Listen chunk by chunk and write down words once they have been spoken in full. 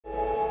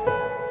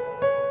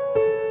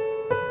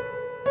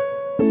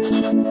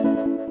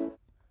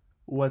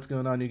What's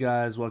going on, you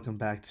guys? Welcome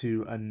back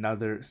to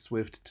another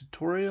Swift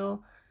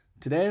tutorial.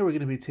 Today we're going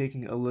to be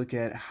taking a look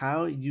at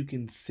how you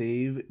can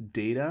save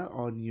data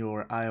on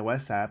your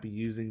iOS app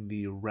using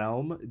the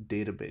Realm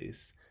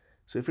database.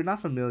 So if you're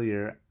not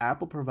familiar,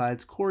 Apple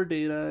provides core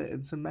data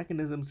and some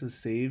mechanisms to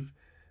save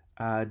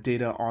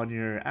data on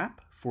your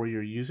app for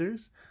your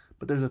users.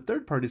 But there's a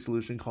third-party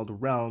solution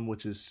called Realm,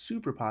 which is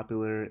super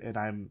popular, and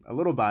I'm a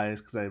little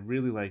biased because I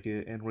really like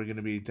it, and we're going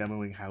to be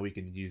demoing how we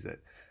can use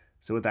it.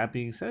 So with that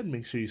being said,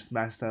 make sure you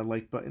smash that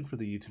like button for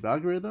the YouTube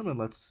algorithm, and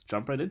let's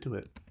jump right into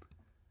it.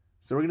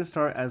 So we're going to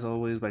start, as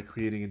always, by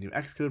creating a new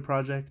Xcode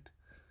project,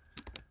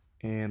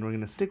 and we're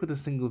going to stick with a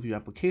single view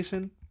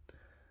application.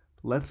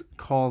 Let's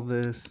call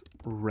this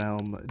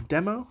Realm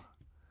Demo,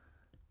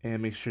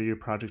 and make sure your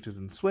project is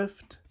in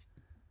Swift.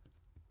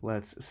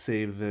 Let's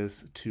save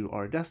this to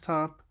our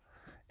desktop.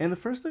 And the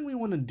first thing we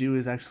want to do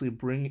is actually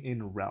bring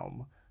in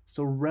Realm.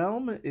 So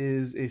Realm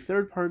is a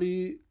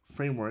third-party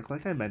framework,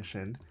 like I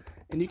mentioned,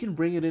 and you can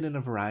bring it in a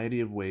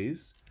variety of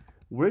ways.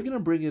 We're going to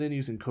bring it in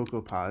using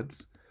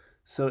CocoaPods.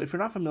 So if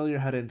you're not familiar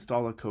how to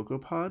install a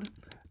CocoaPod,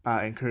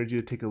 I encourage you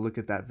to take a look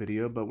at that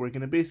video, but we're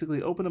going to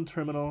basically open up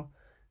terminal,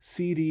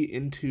 cd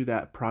into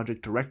that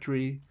project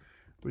directory.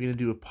 We're going to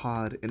do a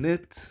pod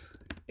init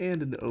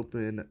and an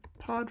open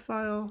pod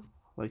file,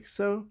 like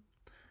so.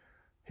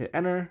 Hit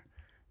enter.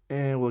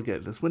 And we'll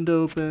get this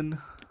window open.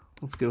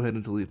 Let's go ahead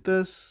and delete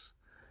this.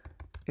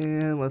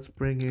 And let's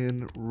bring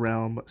in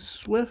Realm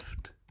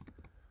Swift,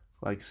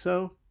 like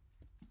so.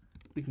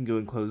 We can go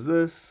and close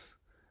this,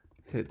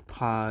 hit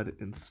pod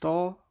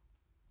install,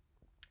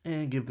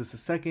 and give this a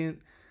second.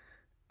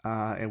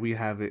 And we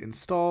have it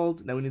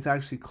installed. Now we need to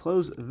actually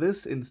close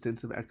this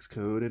instance of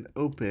Xcode and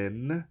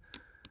open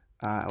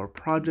our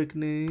project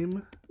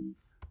name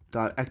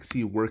 .exe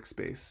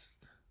workspace.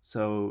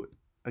 So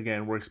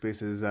again,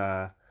 workspace is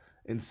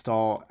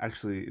install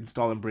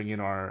and bring in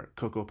our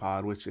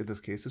CocoaPod, which in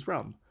this case is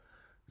Realm.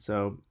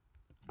 So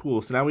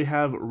cool. So now we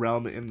have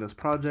Realm in this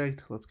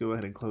project. Let's go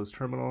ahead and close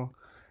terminal,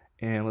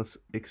 and let's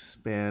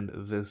expand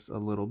this a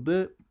little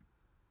bit,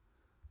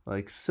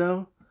 like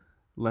so.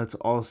 Let's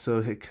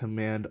also hit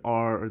Command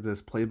R, or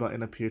this play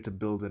button up here, to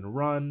build and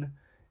run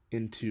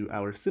into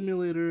our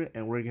simulator,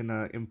 and we're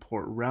gonna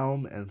import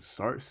Realm and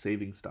start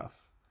saving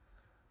stuff.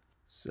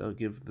 So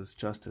give this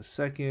just a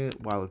second.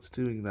 While it's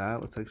doing that,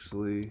 let's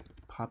actually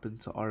pop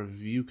into our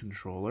view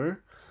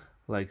controller,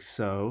 like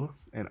so,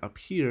 and up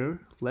here,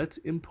 let's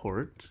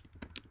import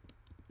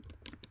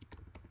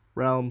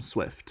Realm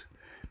Swift.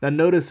 Now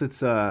notice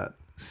it's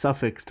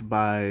suffixed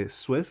by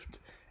Swift.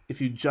 If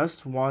you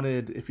just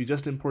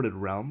imported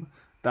Realm,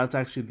 that's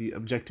actually the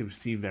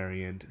Objective-C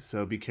variant,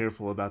 so be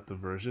careful about the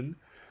version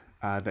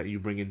that you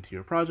bring into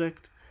your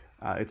project.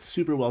 It's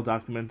super well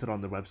documented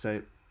on the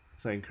website,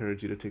 so I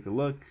encourage you to take a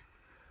look.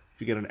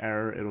 If you get an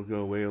error, it'll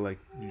go away like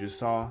you just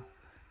saw,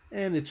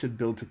 and it should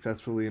build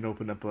successfully and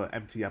open up an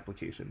empty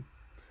application.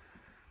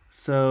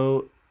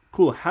 So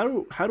cool. How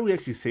do we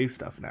actually save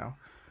stuff now?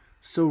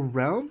 So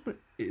Realm,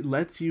 it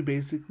lets you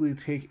basically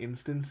take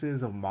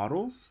instances of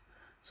models,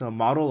 so a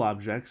model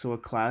object, so a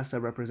class that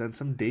represents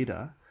some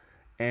data,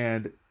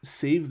 and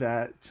save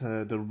that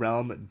to the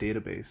Realm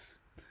database.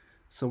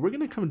 So we're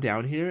going to come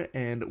down here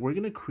and we're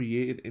going to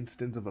create an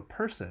instance of a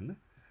person,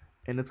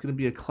 and it's going to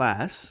be a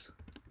class,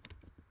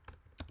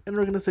 and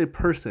we're going to say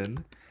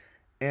person,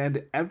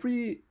 and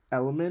every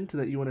element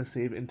that you want to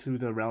save into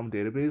the Realm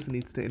database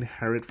needs to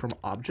inherit from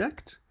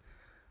object,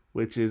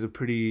 which is a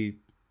pretty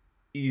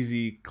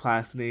easy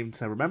class name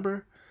to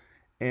remember.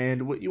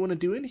 And what you want to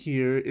do in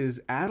here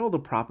is add all the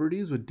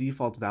properties with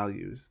default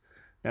values.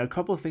 Now, a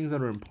couple of things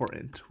that are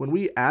important. When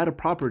we add a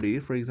property,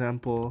 for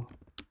example,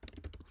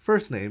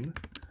 first name,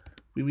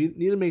 we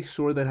need to make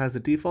sure that it has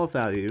a default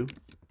value.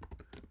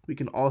 We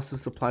can also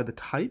supply the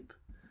type,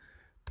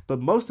 but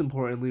most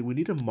importantly, we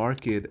need to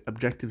mark it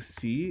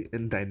Objective-C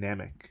and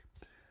dynamic.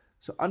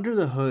 So under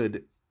the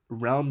hood,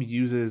 Realm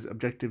uses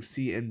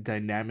Objective-C and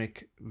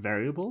dynamic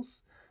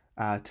variables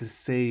to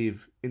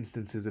save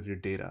instances of your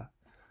data.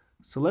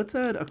 So let's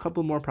add a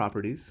couple more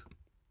properties.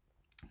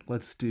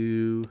 Let's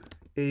do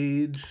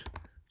age,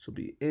 which will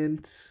be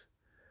int,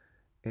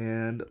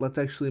 and let's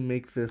actually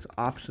make this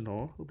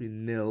optional. It'll be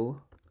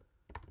nil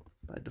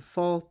by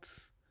default.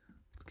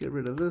 Let's get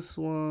rid of this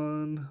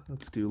one.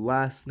 Let's do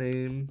last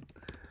name,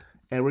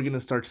 and we're going to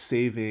start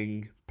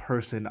saving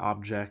person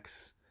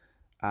objects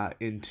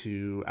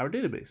into our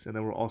database, and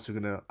then we're also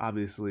going to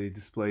obviously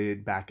display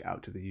it back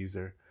out to the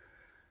user.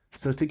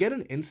 So to get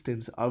an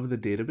instance of the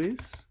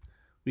database,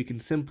 we can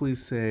simply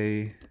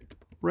say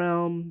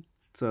Realm,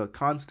 it's a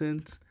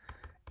constant,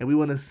 and we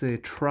want to say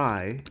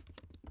try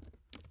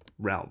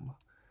Realm.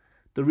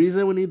 The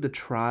reason we need the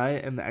try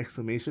and the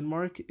exclamation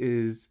mark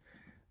is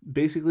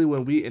basically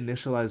when we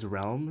initialize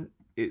Realm,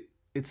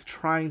 it's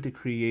trying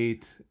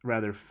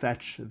to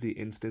fetch the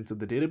instance of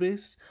the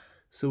database.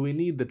 So we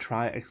need the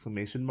try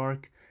exclamation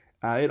mark.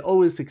 It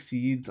always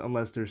succeeds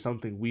unless there's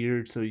something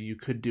weird, so you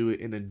could do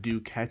it in a do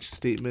catch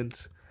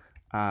statement,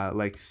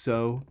 like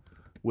so,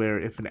 where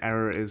if an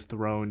error is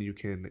thrown, you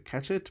can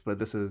catch it, but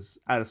this is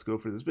out of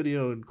scope for this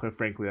video and quite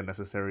frankly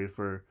unnecessary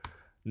for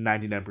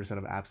 99%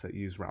 of apps that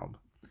use Realm.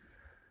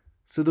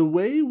 So the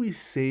way we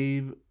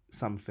save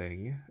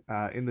something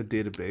in the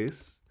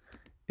database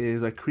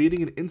is by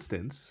creating an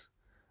instance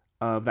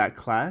of that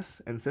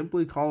class and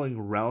simply calling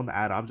realm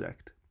add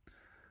object.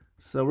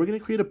 So we're going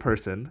to create a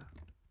person.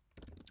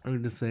 I'm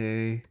going to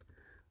say,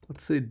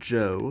 let's say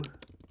Joe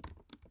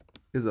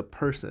is a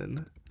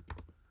person.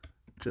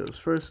 Joe's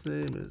first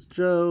name is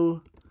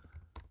Joe.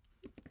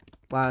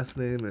 Last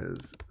name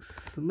is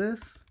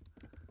Smith.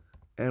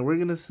 And we're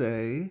going to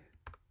say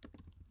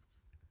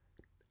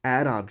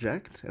add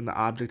object, and the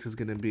object is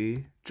going to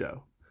be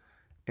Joe.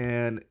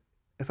 And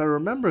if I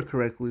remember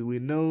correctly, we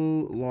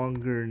no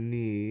longer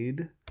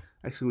need,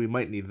 actually we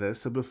might need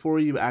this. So before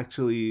you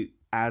actually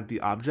add the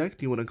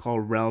object, you want to call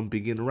realm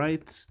begin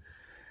write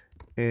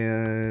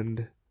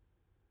and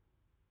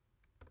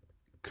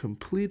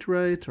complete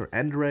write or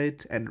end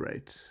write, end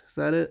write. Is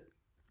that it?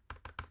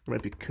 It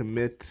might be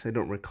commit, I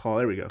don't recall.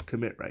 There we go,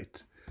 commit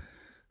write.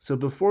 So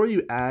before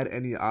you add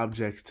any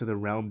objects to the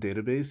Realm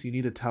database, you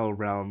need to tell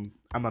Realm,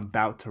 I'm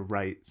about to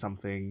write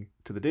something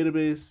to the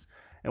database.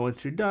 And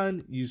once you're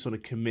done, you just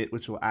want to commit,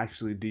 which will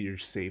actually do your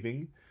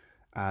saving.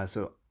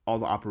 So all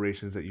the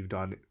operations that you've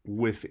done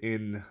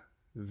within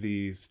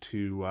these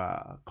two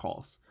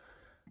calls.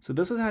 So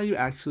this is how you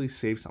actually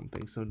save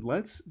something. So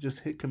let's just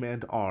hit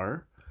Command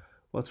R.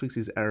 Let's fix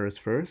these errors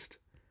first.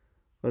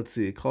 Let's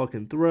see, call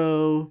can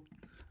throw.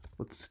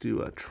 Let's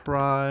do a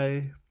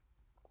try.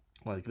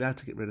 Like that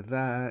to get rid of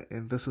that.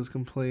 And this is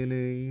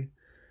complaining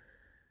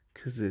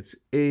because it's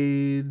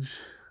age.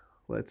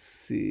 Let's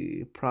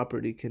see,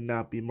 property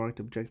cannot be marked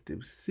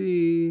objective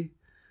C.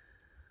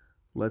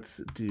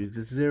 Let's do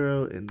the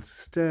 0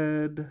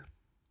 instead,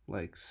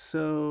 like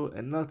so.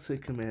 And let's say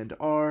Command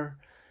R.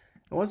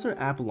 And once our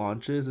app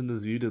launches and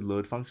this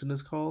view.load function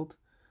is called,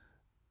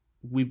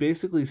 we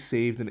basically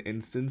saved an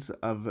instance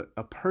of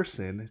a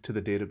person to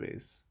the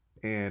database.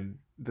 And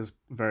this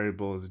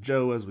variable is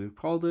Joe, as we've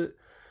called it.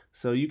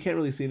 So you can't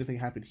really see anything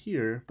happen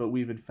here, but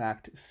we've in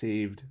fact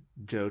saved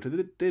Joe to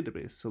the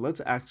database. So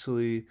let's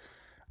actually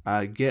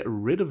get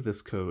rid of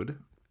this code.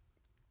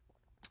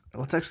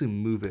 Let's actually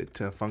move it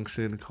to a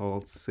function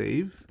called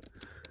save.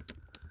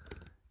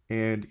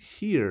 And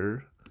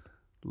here,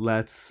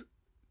 let's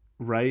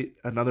write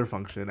another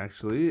function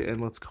actually,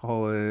 and let's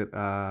call it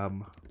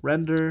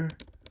render.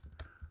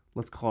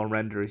 Let's call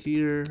render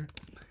here.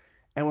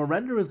 And what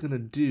render is going to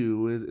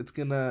do is it's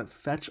going to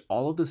fetch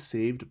all of the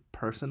saved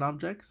person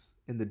objects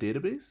in the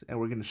database, and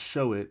we're going to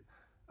show it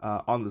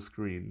on the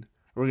screen.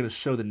 We're going to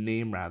show the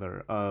name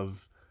rather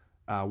of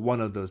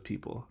one of those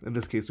people. In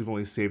this case, we've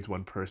only saved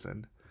one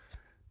person.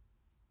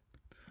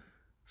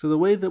 So the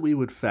way that we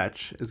would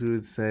fetch is we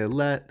would say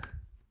let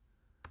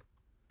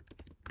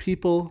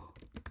people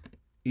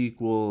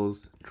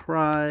equals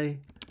try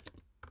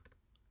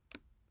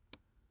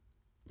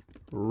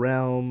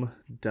realm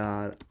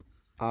dot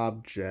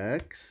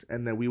objects,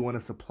 and then we want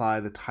to supply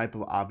the type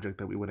of object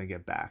that we want to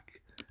get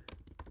back.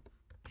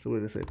 So we're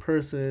going to say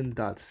person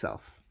dot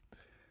self.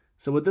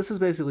 So what this is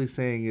basically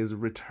saying is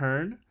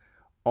return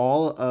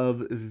all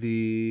of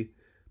the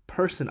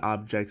person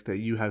objects that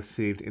you have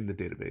saved in the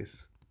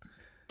database.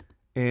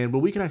 And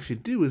what we can actually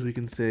do is we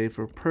can say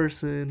for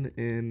person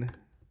in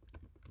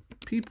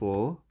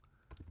people,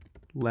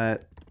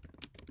 let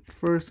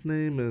first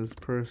name is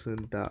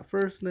person dot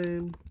first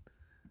name,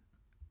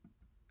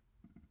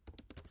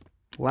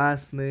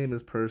 last name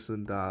is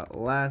person dot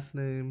last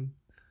name,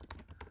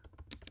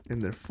 and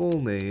their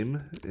full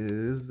name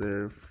is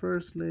their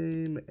first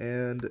name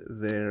and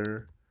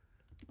their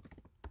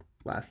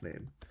last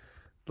name.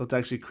 Let's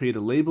actually create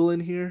a label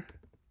in here.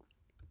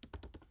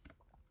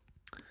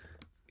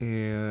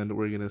 And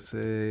we're going to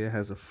say it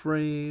has a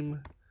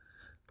frame.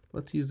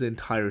 Let's use the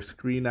entire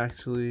screen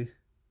actually.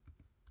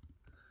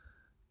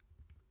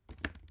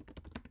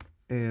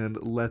 And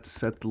let's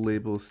set the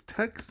label's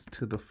text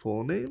to the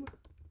full name.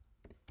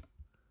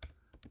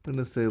 I'm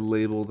going to say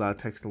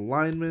label.text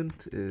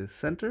alignment is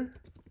center.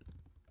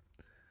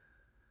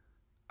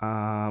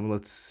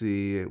 Let's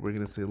see, we're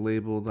going to say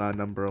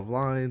label.number of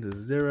lines is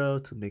 0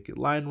 to make it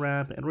line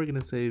wrap. And we're going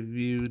to say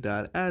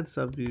view.add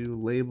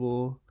subview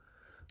label.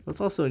 Let's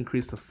also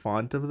increase the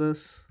font of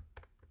this.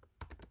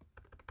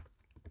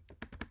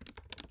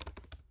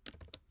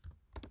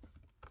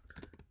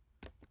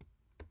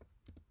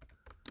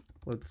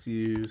 Let's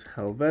use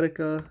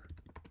Helvetica,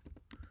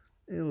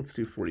 and let's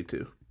do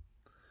 42.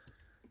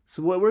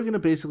 So what we're going to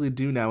basically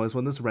do now is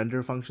when this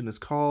render function is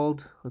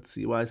called, let's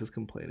see, why is this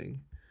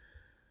complaining?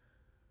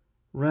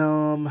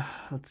 Realm,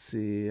 let's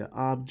see,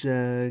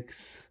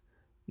 objects,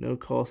 no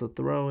calls to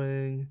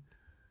throwing.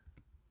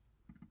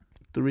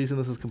 The reason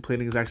this is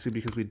complaining is actually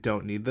because we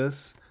don't need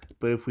this,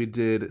 but if we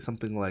did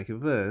something like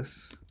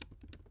this,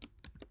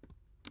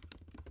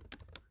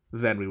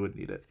 then we would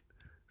need it.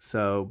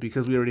 So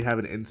because we already have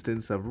an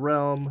instance of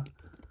realm,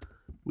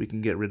 we can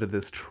get rid of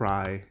this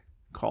try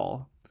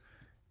call.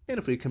 And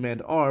if we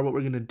command R, what we're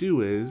going to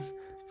do is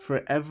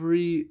for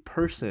every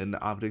person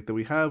object that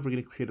we have, we're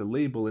going to create a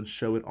label and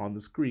show it on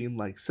the screen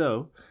like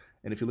so.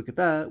 And if you look at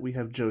that, we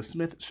have Joe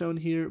Smith shown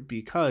here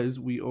because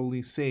we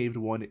only saved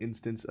one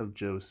instance of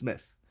Joe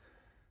Smith.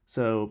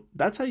 So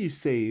that's how you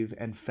save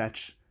and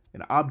fetch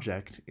an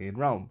object in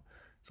Realm.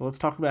 So let's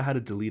talk about how to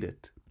delete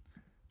it.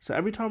 So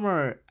every time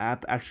our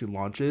app actually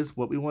launches,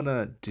 what we want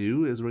to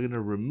do is we're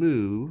going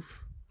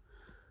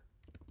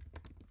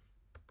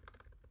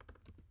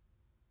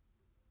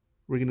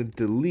to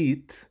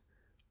delete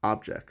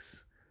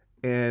objects.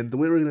 And the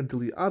way we're going to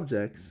delete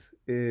objects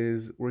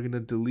is we're going to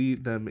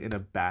delete them in a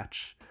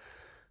batch.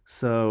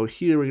 So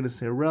here we're going to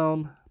say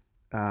realm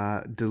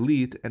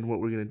delete, and what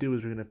we're going to do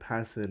is we're going to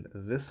pass in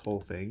this whole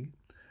thing.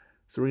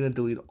 So we're going to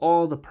delete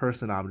all the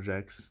person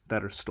objects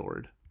that are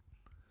stored.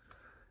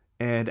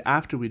 And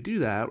after we do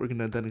that, we're going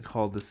to then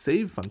call the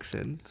save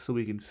function so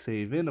we can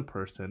save in a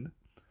person.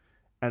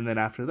 And then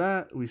after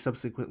that, we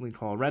subsequently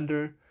call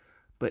render.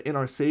 But in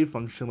our save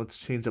function, let's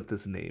change up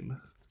this name.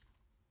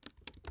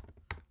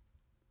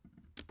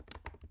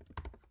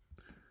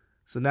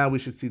 So now we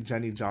should see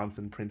Jenny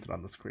Johnson printed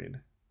on the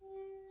screen.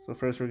 So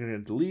first we're going to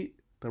delete,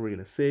 then we're going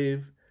to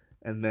save,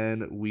 and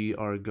then we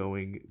are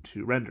going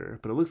to render.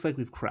 But it looks like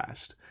we've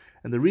crashed.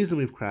 And the reason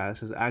we've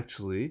crashed is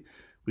actually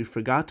we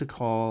forgot to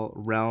call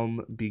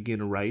realm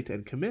begin write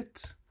and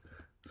commit.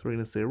 So we're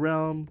going to say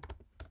realm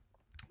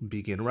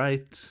begin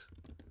write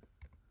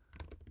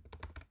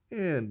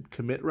and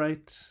commit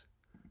write.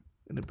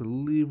 And I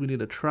believe we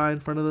need a try in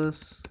front of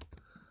this.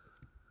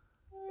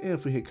 And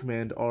if we hit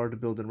Command R to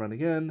build and run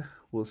again,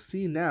 we'll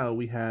see now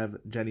we have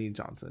Jenny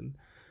Johnson.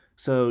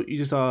 So you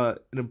just saw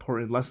an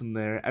important lesson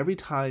there. Every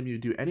time you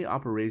do any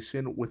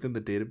operation within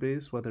the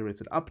database, whether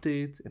it's an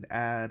update, an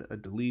add, a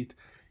delete,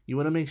 you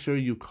want to make sure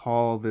you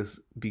call this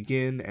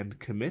begin and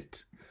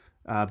commit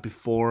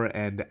before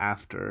and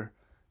after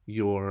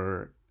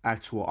your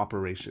actual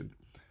operation.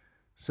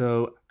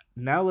 So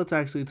now let's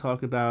actually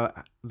talk about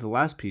the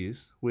last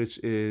piece, which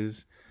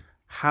is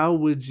how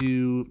would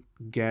you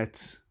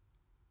get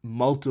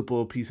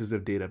multiple pieces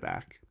of data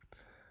back?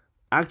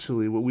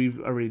 Actually, what we've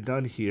already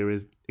done here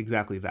is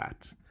exactly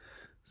that.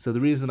 So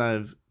the reason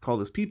I've called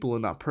this people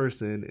and not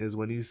person is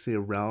when you say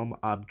realm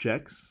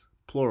objects,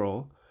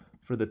 plural,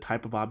 for the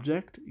type of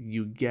object,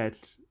 you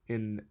get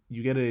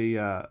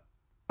a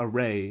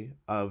array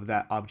of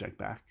that object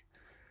back.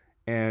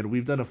 And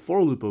we've done a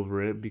for loop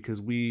over it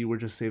because we were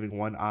just saving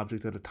one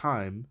object at a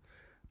time.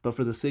 But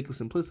for the sake of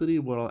simplicity,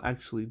 what I'll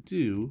actually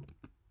do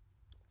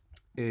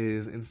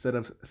is instead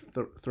of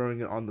throwing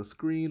it on the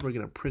screen, we're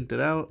going to print it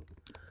out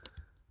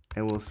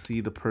and we'll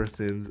see the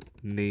person's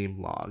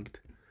name logged.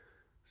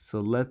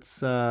 So let's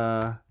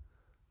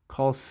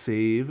call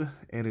save,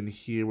 and in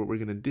here what we're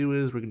going to do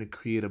is we're going to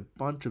create a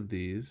bunch of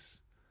these.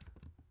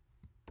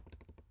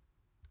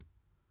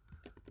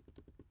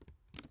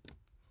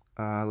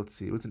 Let's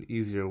see, what's an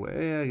easier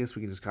way? I guess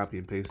we can just copy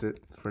and paste it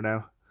for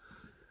now.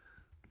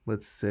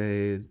 Let's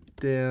say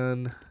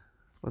Dan.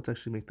 Let's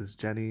actually make this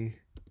Jenny.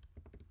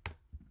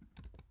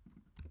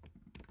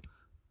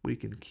 We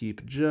can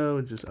keep Joe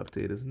and just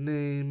update his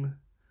name.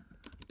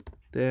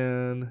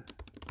 Dan,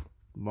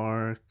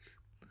 Mark.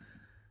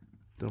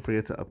 Don't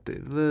forget to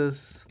update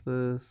this.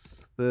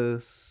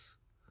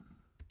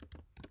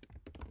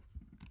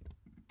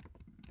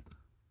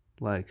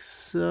 Like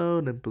so,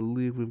 and I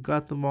believe we've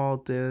got them all,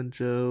 Dan,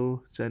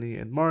 Joe, Jenny,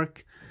 and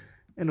Mark.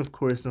 And of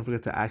course, don't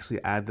forget to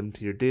actually add them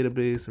to your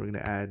database. So we're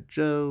going to add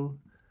Joe,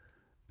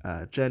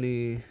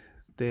 Jenny,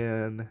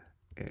 Dan,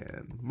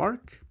 and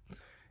Mark.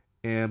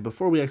 And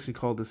before we actually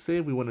call this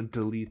save, we want to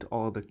delete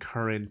all the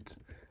current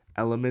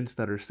elements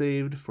that are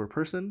saved for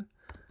person.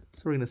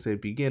 So we're going to say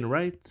begin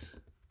write.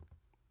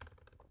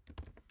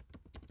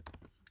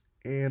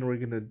 And we're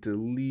going to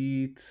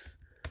delete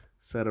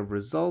set of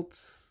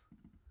results,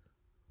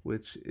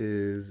 which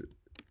is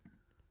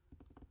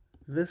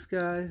this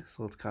guy.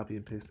 So let's copy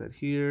and paste that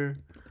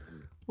here.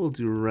 We'll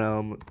do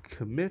realm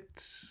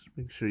commit.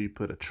 Make sure you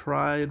put a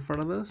try in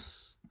front of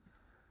this.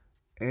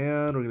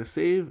 And we're going to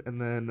save and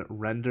then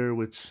render,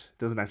 which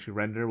doesn't actually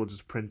render. We'll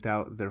just print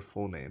out their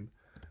full name.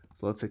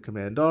 So let's hit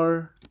Command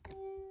R,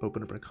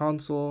 open up our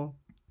console,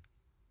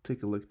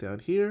 take a look down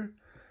here.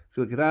 If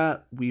you look at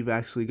that, we've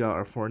actually got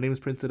our 4 names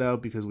printed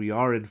out because we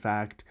are in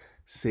fact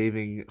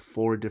saving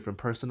 4 different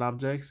person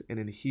objects. And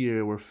in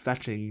here, we're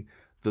fetching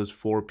those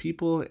 4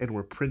 people and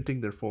we're printing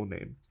their full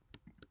name.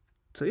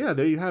 So yeah,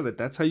 there you have it.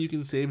 That's how you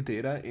can save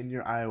data in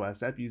your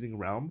iOS app using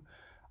Realm.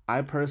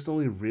 I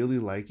personally really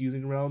like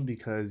using Realm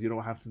because you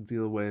don't have to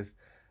deal with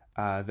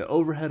the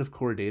overhead of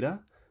core data,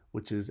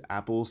 which is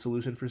Apple's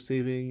solution for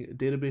saving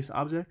database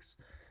objects.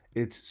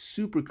 It's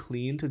super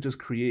clean to just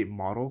create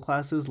model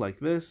classes like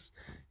this.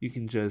 You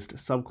can just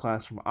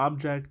subclass from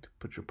object,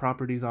 put your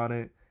properties on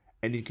it,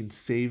 and you can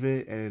save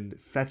it and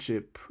fetch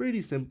it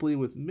pretty simply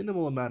with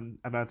minimal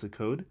amounts of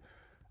code.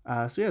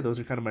 So yeah, those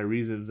are kind of my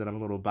reasons that I'm a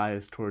little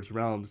biased towards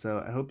Realm.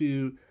 So I hope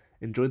you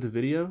enjoyed the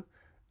video.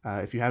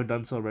 If you haven't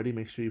done so already,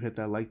 make sure you hit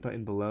that like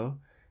button below.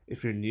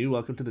 If you're new,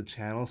 welcome to the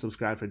channel.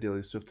 Subscribe for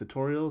daily Swift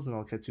tutorials, and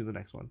I'll catch you in the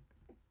next one.